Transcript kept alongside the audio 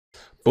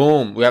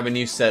Boom. We have a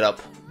new setup.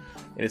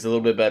 And it's a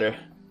little bit better.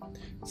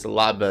 It's a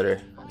lot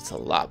better. It's a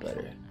lot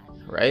better.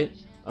 Right?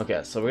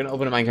 Okay, so we're gonna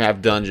open a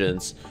Minecraft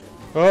Dungeons.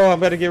 Oh, I'm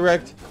about to get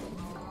wrecked.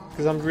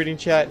 Because I'm reading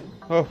chat.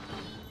 Oh.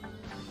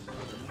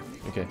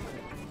 Okay.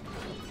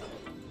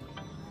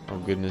 Oh,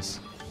 goodness.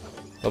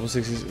 Level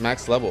 60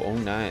 max level. Oh,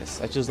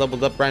 nice. I just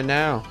leveled up right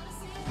now.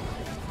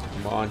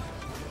 Come on.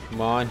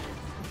 Come on.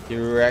 Get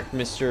wrecked,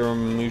 Mr.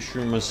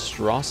 Mushroom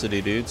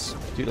Monstrosity, dudes.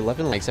 Dude,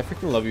 11 likes. I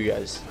freaking love you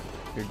guys.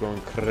 You're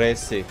going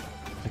crazy.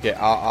 Okay,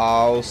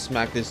 I'll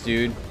smack this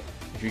dude.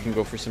 If you can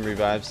go for some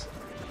revives.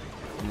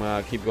 I'm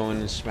gonna keep going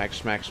and smack,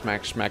 smack,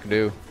 smack, smack,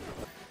 do.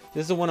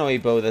 This is the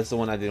 108 bow. That's the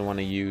one I didn't want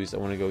to use. I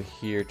want to go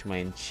here to my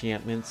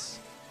enchantments.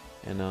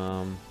 And,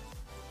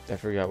 I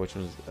forgot which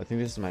one. I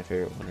think this is my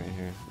favorite one right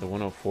here. The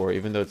 104,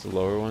 even though it's a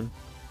lower one.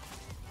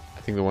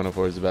 I think the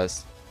 104 is the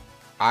best.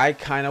 I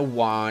kind of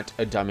want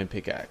a diamond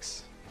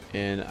pickaxe.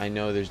 And I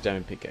know there's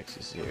diamond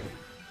pickaxes here.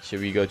 Should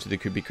we go to the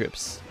Creepy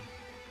Crypts?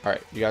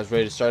 Alright, you guys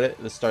ready to start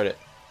it? Let's start it.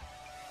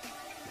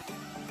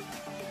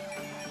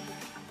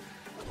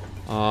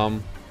 Oh.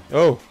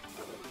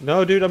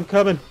 No, dude, I'm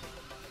coming.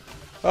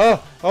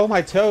 Oh,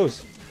 my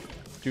toes.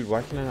 Dude,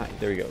 why can I not?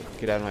 There we go.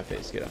 Get out of my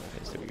face. Get out of my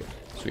face. There we go.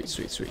 Sweet,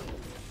 sweet, sweet.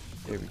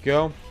 There we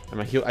go. I'm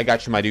gonna heal. I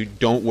got you, my dude.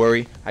 Don't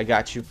worry. I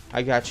got you.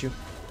 I got you.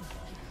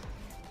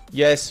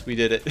 Yes, we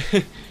did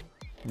it.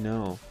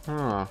 No.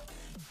 Huh.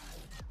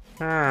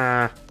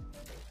 Ah.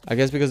 I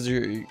guess because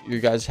you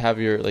guys have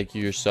your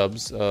your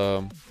subs.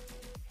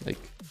 Like.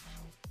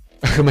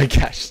 Oh my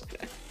gosh.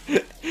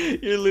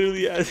 You're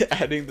literally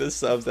adding the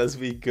subs as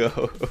we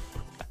go.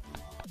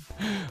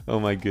 Oh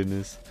my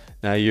goodness.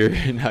 Now you're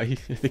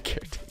the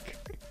caretaker.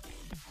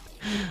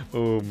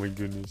 Oh my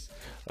goodness.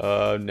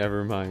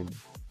 Never mind.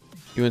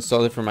 You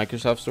installed it from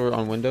Microsoft Store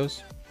on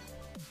Windows?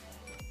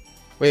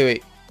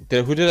 Wait.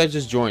 Who did I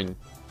just join?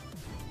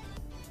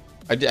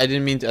 I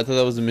didn't mean to. I thought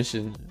that was a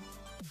mission.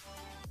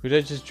 Who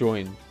did I just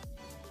join?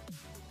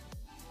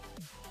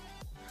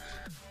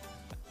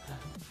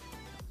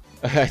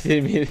 I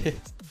didn't mean it.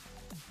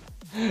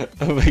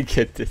 Oh my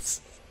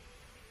goodness.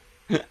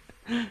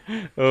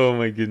 Oh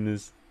my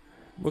goodness.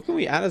 What can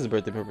we add as a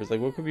birthday purpose?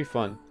 Like, what could be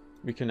fun?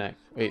 Reconnect.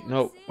 Wait,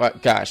 no.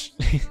 What? Gosh.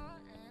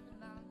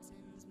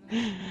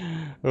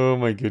 Oh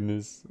my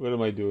goodness. What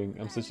am I doing?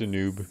 I'm such a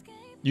noob.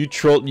 You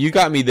trolled. You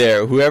got me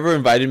there. Whoever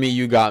invited me,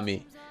 you got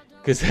me.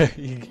 Because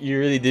you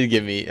really did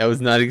get me. I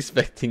was not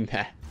expecting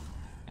that.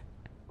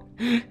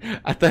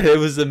 I thought it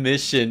was a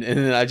mission. And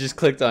then I just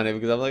clicked on it.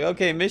 Because I'm like,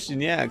 okay, mission.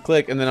 Yeah,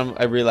 click. And then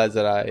I realized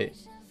that I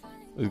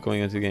was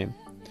going into the game.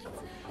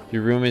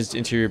 Your room is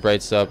interior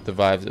brights up the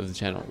vibes of the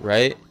channel,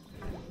 right?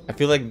 I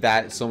feel like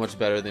that's so much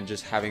better than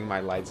just having my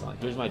lights on.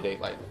 Here's my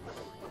date light.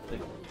 Like,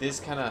 this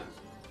kind of...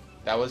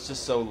 That was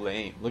just so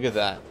lame. Look at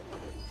that.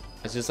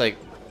 It's just like...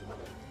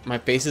 My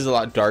face is a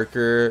lot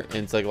darker and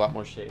it's like a lot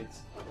more shades.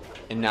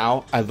 And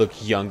now I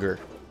look younger.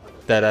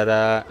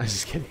 Da-da-da. I'm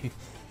just kidding.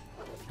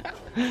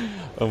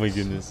 Oh my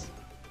goodness.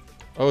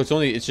 Oh,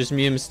 it's just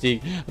me and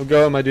Mystique. I'm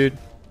going, my dude.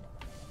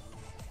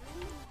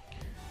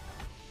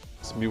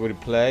 Somebody want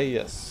to play?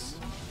 Yes.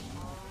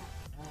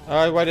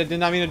 Alright, why did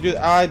not mean to do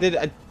that? Oh, I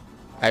did.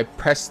 I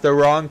pressed the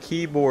wrong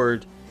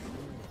keyboard.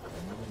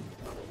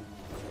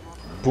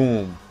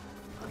 Boom.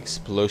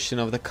 Explosion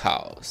of the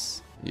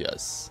cows.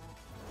 Yes.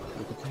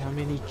 Look at how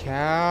many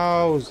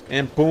cows.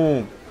 And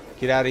boom.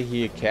 Get out of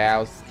here,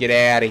 cows. Get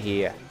out of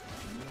here.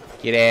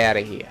 Get out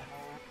of here.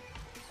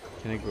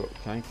 Can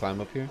I climb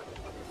up here?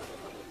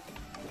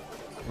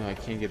 No, I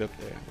can't get up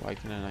there. Why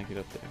can I not get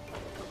up there?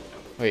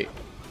 Wait.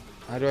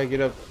 How do I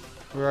get up?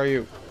 Where are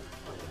you?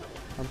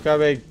 I'm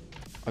coming.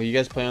 Oh, you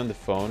guys play on the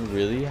phone?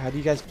 Really? How do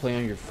you guys play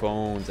on your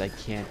phones? I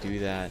can't do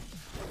that.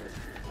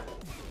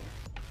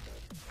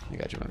 I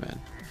got you, my man.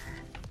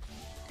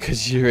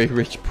 Because you're a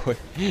rich boy.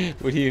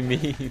 What do you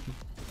mean?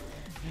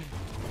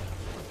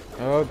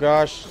 Oh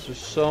gosh, there's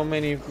so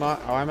many.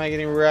 Why am I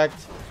getting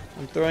wrecked?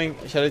 I'm throwing.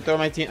 Should I throw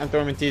my I'm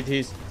throwing my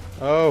TNTs.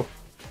 Oh.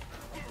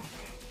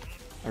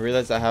 I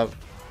realized I have.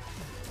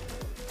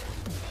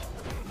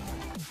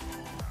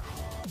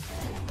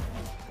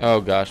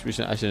 Oh gosh, I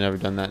should have never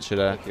done that, should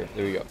I? Here,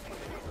 there we go.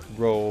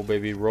 Roll,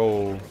 baby,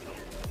 roll.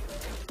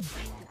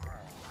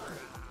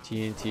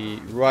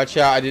 TNT. Watch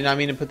out! I did not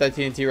mean to put that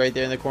TNT right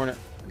there in the corner.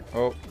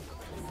 Oh.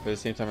 But at the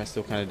same time, I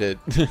still kind of did.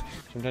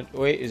 Sometimes,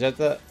 wait, is that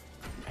the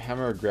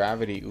hammer of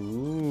gravity?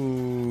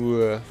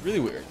 Ooh, really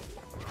weird.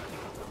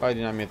 Oh, I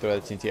did not mean to throw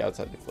that TNT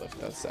outside the cliff.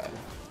 That's sad.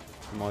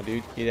 Come on,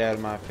 dude, get out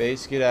of my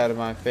face. Get out of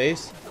my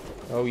face.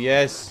 Oh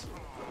yes,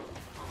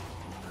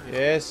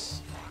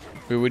 yes.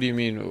 Wait, what do you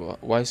mean?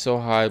 Why so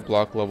high?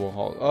 Block level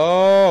halt.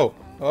 Oh!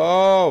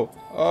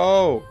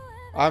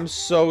 I'm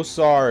so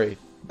sorry.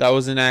 That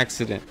was an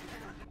accident.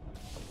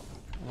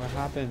 What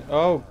happened?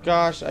 Oh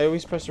gosh, I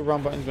always press the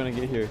wrong buttons when I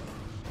get here.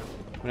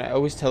 When I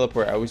always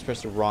teleport, I always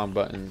press the wrong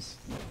buttons.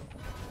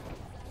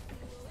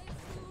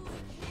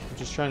 I'm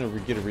just trying to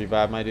get a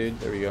revive, my dude.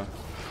 There we go.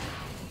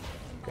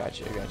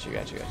 Gotcha.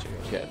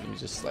 Let me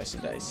just slice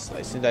and dice.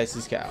 Slice and dice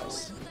these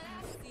cows.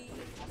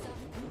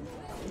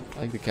 I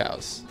like the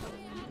cows.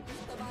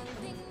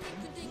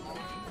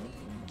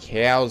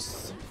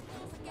 cows.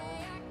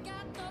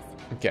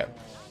 Okay.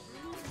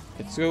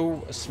 Let's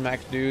go smack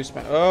dude.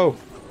 Smack. Oh!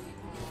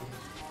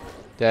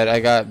 Dad, I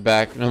got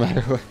back no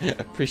matter what.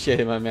 Appreciate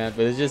it, my man.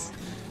 But it's just...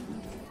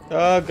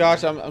 Oh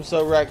gosh, I'm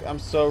so wrecked. I'm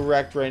so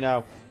wrecked right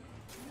now.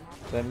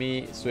 Let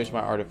me switch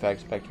my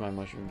artifacts back to my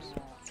mushrooms.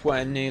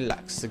 20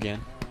 likes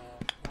again.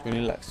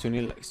 20 likes,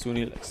 20 likes,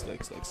 20 likes,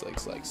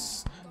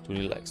 likes.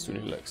 20 likes, 20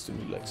 likes,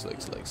 20 likes.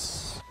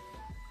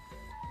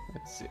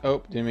 Let's see.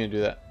 Oh, didn't mean to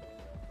do that.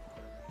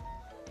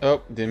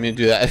 Oh, didn't mean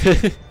to do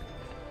that.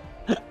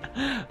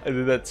 I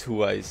did that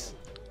twice.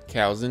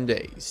 Cows and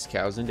days.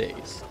 Cows and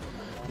days.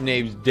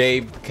 Name's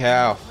Dave the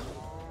Cow.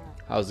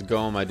 How's it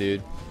going, my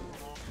dude?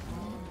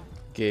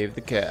 Gave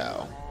the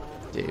cow.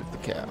 Dave the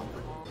cow.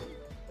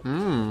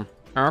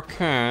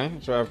 Okay.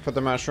 So I've put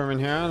the mushroom in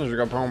here and just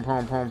go boom,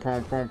 boom, boom,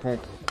 boom, boom, boom.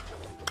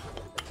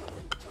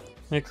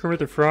 Hey, Kermit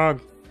the Frog.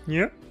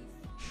 Yep.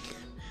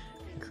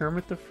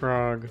 Kermit the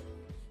Frog.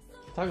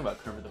 Talking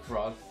about Kermit the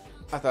Frog.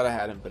 I thought I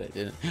had him, but I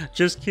didn't.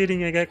 Just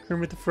kidding, I got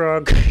Kermit the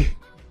Frog.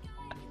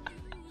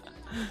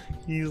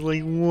 He's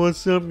like,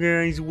 what's up,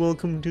 guys?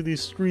 Welcome to the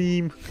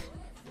stream.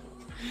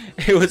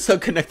 Hey, what's up,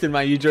 Connected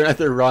Mind? You joined at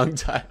the wrong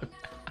time.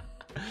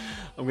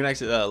 I'm gonna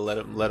actually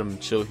let him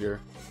chill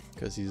here,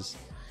 because he's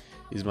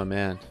my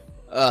man.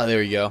 Oh, there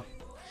we go.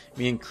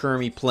 Me and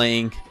Kermit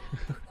playing.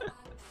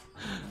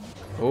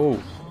 Oh!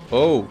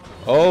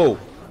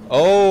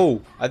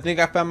 I think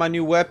I found my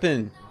new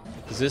weapon.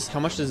 Is this, how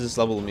much does this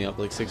level me up?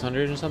 Like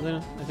 600 or something,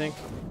 I think?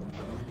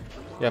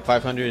 Yeah,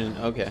 500 and,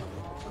 okay.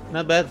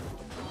 Not bad.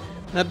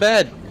 Not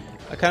bad.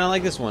 I kind of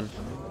like this one.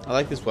 I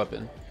like this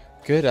weapon.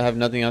 Good, I have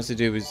nothing else to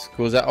do with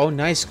school's out. Oh,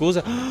 nice, school's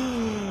out.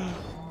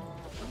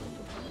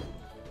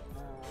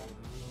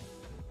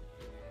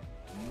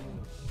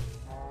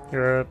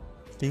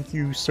 Thank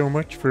you so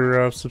much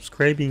for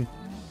subscribing.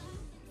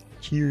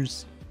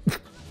 Cheers.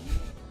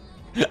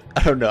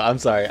 I don't know, I'm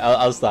sorry.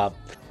 I'll stop.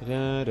 I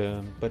don't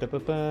know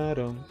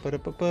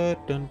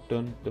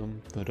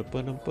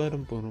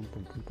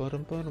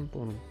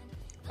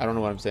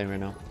what I'm saying right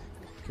now.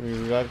 Can we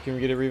revive? Can we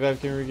get a revive?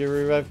 Can we get a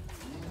revive?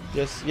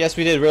 Yes,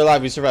 we did. We're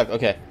alive. We survived.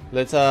 Okay,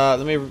 let's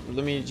let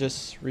me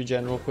just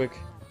regen real quick.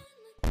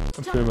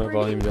 I'm putting my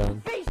volume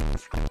down.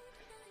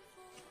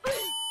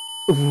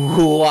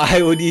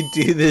 Why would you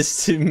do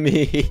this to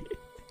me?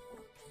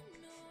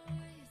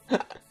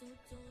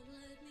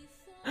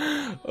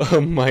 Oh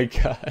my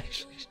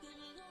gosh.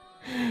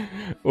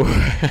 Oh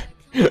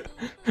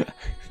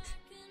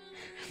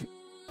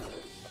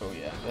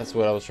yeah, that's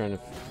what I was trying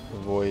to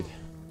avoid.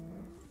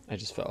 I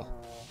just fell.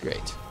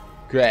 Great.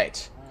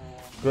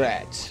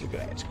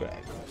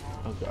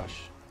 Oh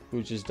gosh.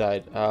 Who just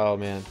died? Oh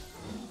man.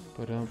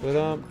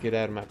 Get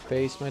out of my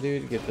face, my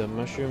dude. Get the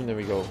mushroom. There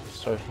we go.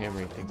 Start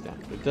hammering things down.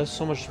 It does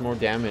so much more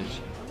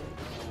damage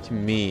to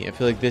me. I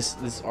feel like this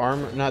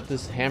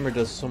hammer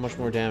does so much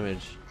more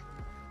damage.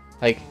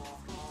 Like,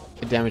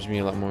 it damaged me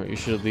a lot more. You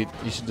should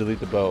delete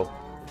the bow.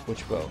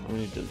 Which bow? I'm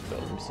gonna delete the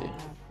bow. Let me see.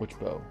 Which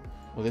bow?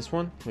 Oh, this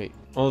one? Wait.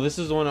 Oh, this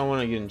is the one I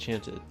want to get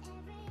enchanted.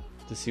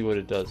 To see what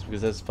it does,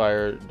 because that's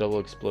fire double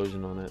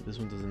explosion on it. This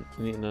one doesn't.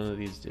 None of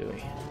these do.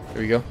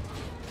 Here we go.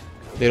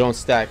 They don't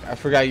stack. I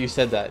forgot you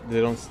said that.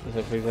 They don't.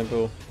 For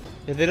example,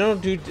 if they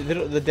don't do,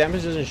 the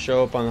damage doesn't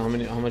show up on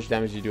how much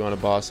damage you do on a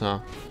boss,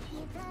 huh?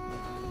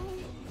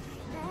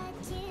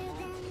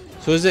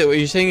 So is it? What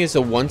you're saying it's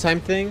a one-time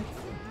thing?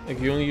 Like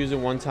you only use it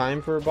one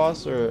time for a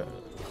boss, or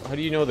how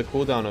do you know the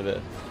cooldown of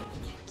it?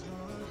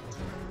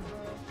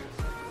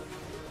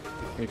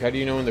 Like how do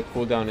you know when the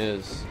cooldown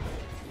is?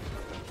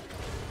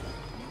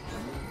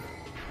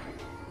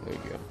 There you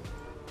go.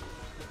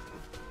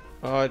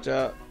 Oh,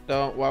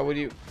 don't. Why would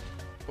you?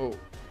 Oh.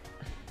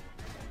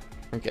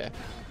 Okay.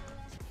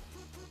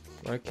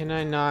 Why can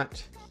I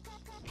not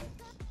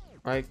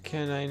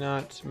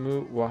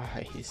move?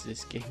 Why is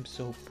this game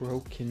so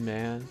broken,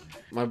 man?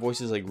 My voice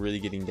is like really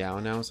getting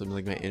down now, so I'm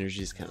like my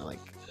energy is kind of like.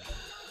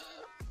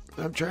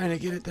 I'm trying to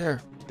get it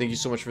there. Thank you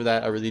so much for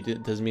that. I really did.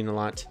 It does mean a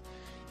lot.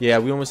 Yeah,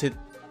 we almost hit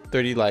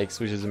 30 likes,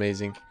 which is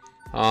amazing.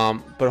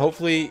 But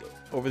hopefully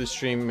over the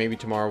stream, maybe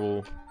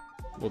tomorrow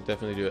we'll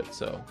definitely do it.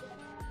 So,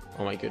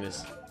 oh my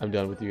goodness, I'm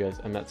done with you guys.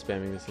 I'm not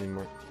spamming this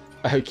anymore.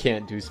 I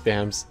can't do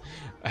spams.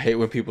 I hate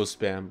when people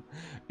spam.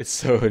 It's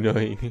so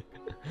annoying.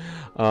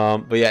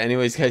 But yeah,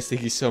 anyways, guys,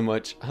 thank you so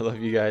much. I love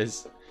you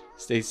guys.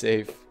 Stay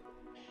safe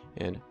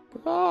and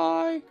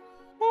bye.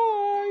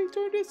 Bye.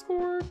 Join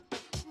Discord.